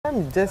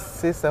let me just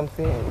say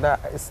something that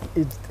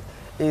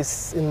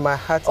is in my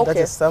heart. Okay. That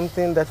is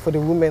something that for the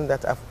women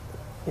that have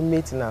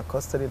inmates in our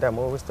custody that I'm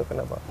always talking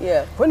about.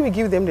 Yeah. When we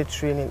give them the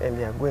training and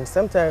they are going,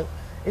 sometimes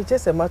it's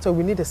just a matter of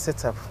we need a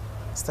startup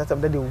that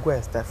they will go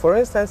and start. For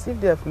instance,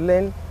 if they have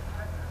learned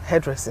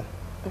hairdressing,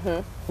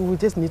 we will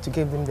just need to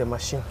give them the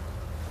machine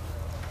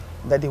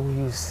that they will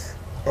use.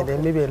 And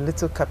then maybe a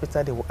little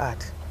capital they will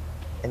add.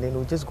 And then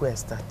we'll just go and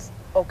start.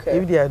 Okay.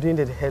 If they are doing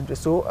the hairdressing.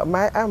 So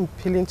I'm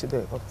appealing to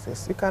the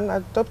officers. You can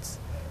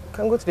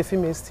go to the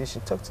female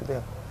station, talk to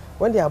them.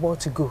 When they are about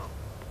to go,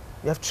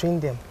 you have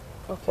trained them.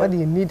 Okay. What do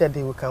you need that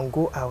they can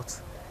go out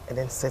and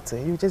then settle?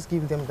 You just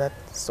give them that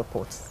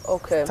support.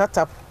 Okay. Start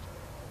up,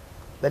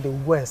 that they will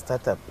go and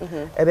start up.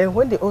 And then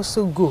when they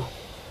also go,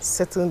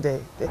 settle the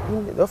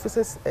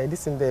officers,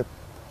 this in the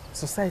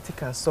society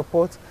can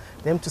support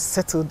them to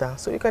settle down.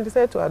 So you can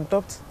decide to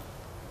adopt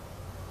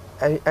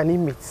an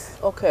inmate.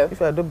 Okay. If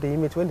you adopt the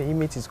inmate, when the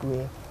inmate is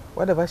going,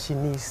 whatever she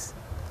needs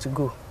to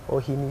go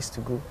or he needs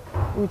to go,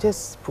 you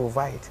just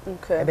provide.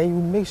 Okay. And then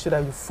you make sure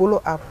that you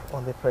follow up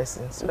on the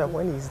person so that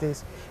when he's there.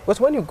 Because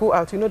when you go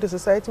out, you know, the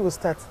society will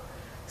start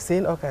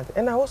saying all kinds.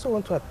 And I also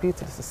want to appeal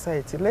to the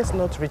society, let's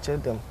not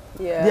reject them.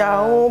 Yeah. They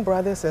are our own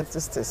brothers and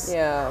sisters.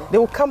 Yeah. They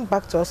will come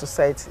back to our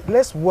society.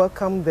 Let's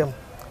welcome them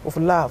with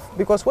love.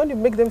 Because when you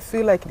make them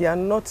feel like they are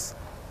not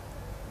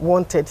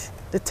wanted,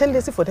 the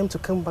tendency for them to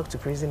come back to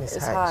prison is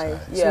high.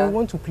 Yeah. So we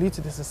want to plead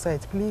to the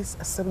society, please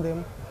accept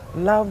them,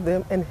 love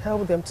them, and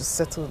help them to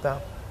settle down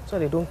so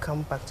they don't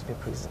come back to the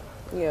prison.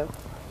 Yeah.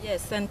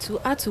 Yes, and to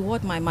add to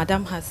what my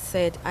madam has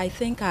said, I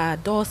think our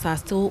doors are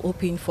still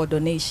open for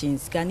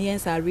donations.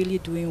 Ghanaians are really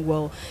doing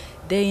well.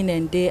 Day in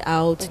and day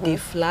out, they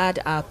flood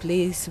our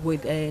place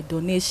with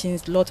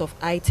donations, lot of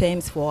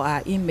items for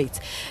our inmates.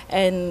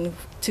 And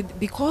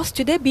because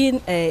today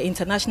being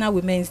International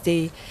Women's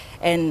Day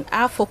and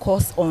our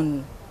focus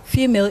on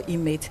female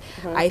inmates,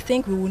 I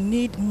think we will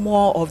need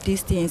more of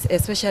these things,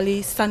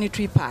 especially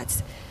sanitary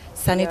pads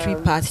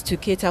to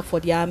cater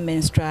for their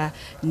menstrual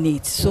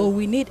needs. So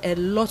we need a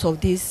lot of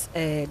these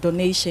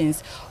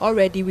donations.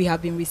 Already we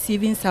have been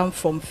receiving some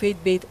from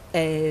faith-based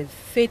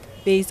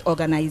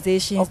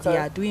organizations. They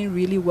are doing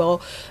really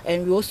well.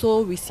 And we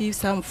also receive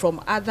some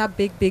from other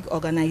big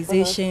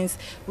organizations.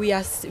 We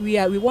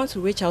want to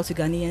reach out to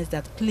Ghanaians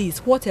that please,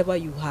 whatever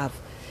you have,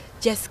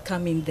 just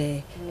come in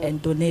there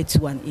and donate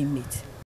to an inmate.